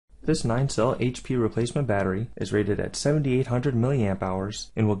This 9-cell HP replacement battery is rated at 7800 milliamp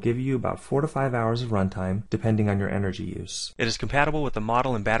hours and will give you about 4 to 5 hours of runtime depending on your energy use. It is compatible with the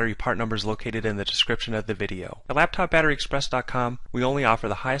model and battery part numbers located in the description of the video. At LaptopBatteryExpress.com, we only offer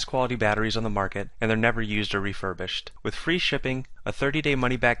the highest quality batteries on the market, and they're never used or refurbished. With free shipping, a 30-day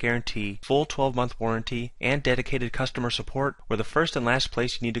money-back guarantee, full 12-month warranty, and dedicated customer support, we're the first and last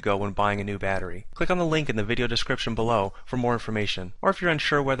place you need to go when buying a new battery. Click on the link in the video description below for more information. Or if you're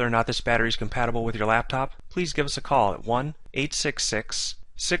unsure whether or not this battery is compatible with your laptop, please give us a call at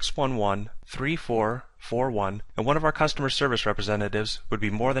 1-866-611-3441, and one of our customer service representatives would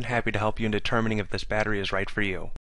be more than happy to help you in determining if this battery is right for you.